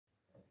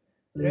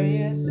3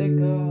 years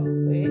ago,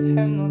 we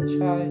had no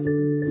choice.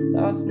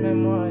 Lost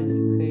memories,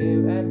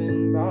 clear have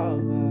been brought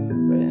up.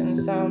 Written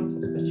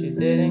sometimes, but you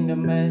didn't get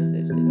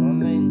message. It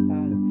only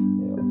passed,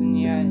 it wasn't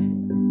yet.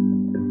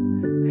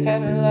 We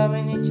had been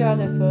loving each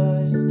other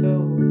for just 2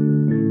 weeks,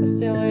 but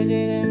still we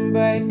didn't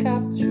break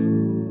up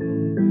true.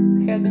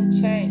 We had been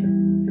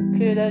chained,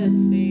 could I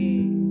just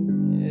see?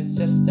 It's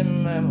just a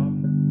memory.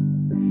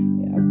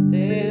 Yeah, I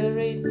did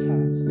 3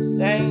 times the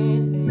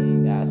same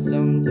thing. Got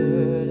some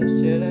dirt I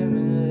shouldn't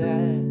been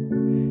let.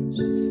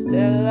 She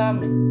still love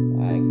me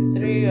like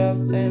 3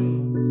 of 10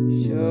 months.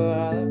 Be sure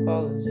I'll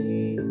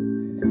apology.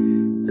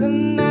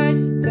 Tonight,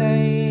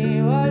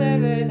 today,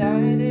 whatever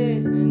time it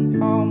is, in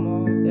home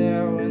or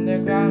there when the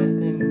ground is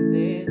gleaming,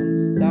 please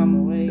this time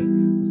away.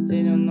 I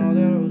still don't know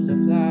the rules of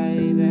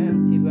life,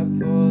 empty but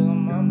full of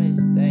my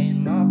mistake,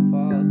 my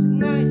fault.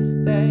 Tonight,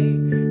 today,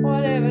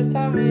 whatever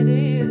time it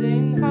is,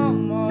 in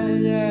home or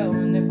there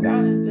when the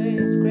ground is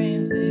bleeding,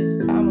 screams this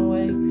time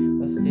away.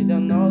 But still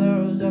don't know the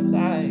rules of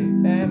life,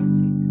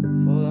 empty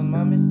full of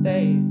my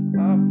mistakes,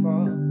 my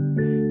fault.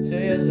 2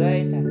 years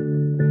later,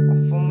 I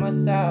fool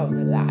myself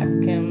that life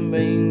can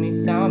bring me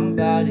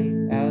somebody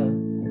else.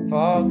 The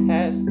fog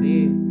has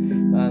cleared,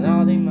 but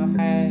not in my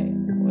head.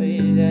 I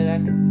wish that I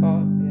could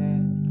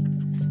forget.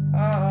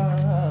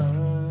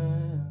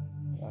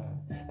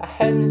 I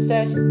had been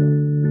searching for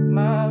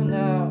my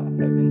now. I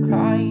have been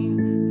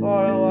crying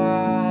for a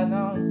while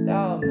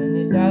non-stop, and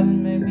it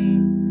doesn't make me a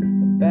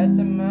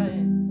better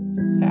man. It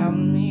just helped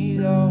me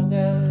know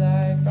the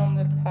life from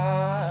the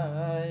past.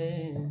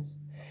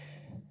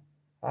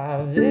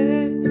 I've did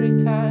it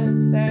 3 times,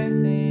 same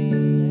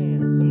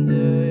thing. Some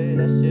dirt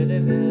I should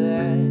have been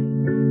let.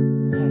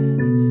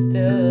 She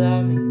still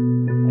love me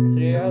like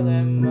 3 of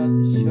them. Must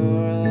be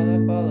sure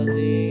I'll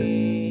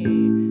apology.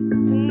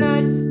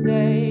 Tonight,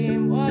 today,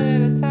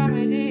 whatever time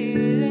it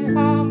is, in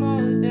home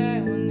all the day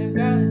when the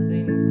ground is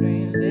bleeding,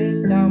 screams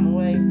this time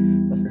away.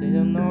 But still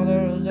don't know the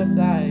rules of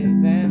life,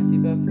 empty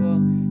but full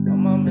of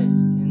my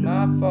mistakes,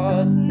 my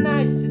fault.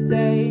 Tonight,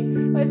 today,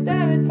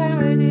 whatever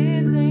time it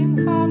is, in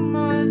home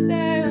all the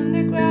day when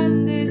the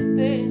ground is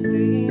bleeding,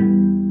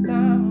 screams this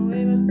time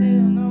away. But still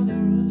don't know the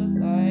rules of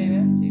life,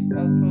 empty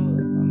but full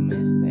of my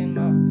mistakes,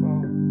 my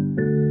fault.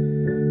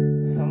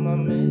 My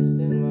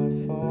mistake, my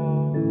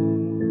fault.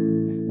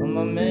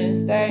 My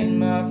mistake,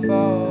 my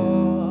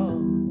fault.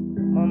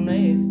 My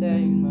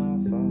mistake,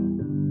 my fault.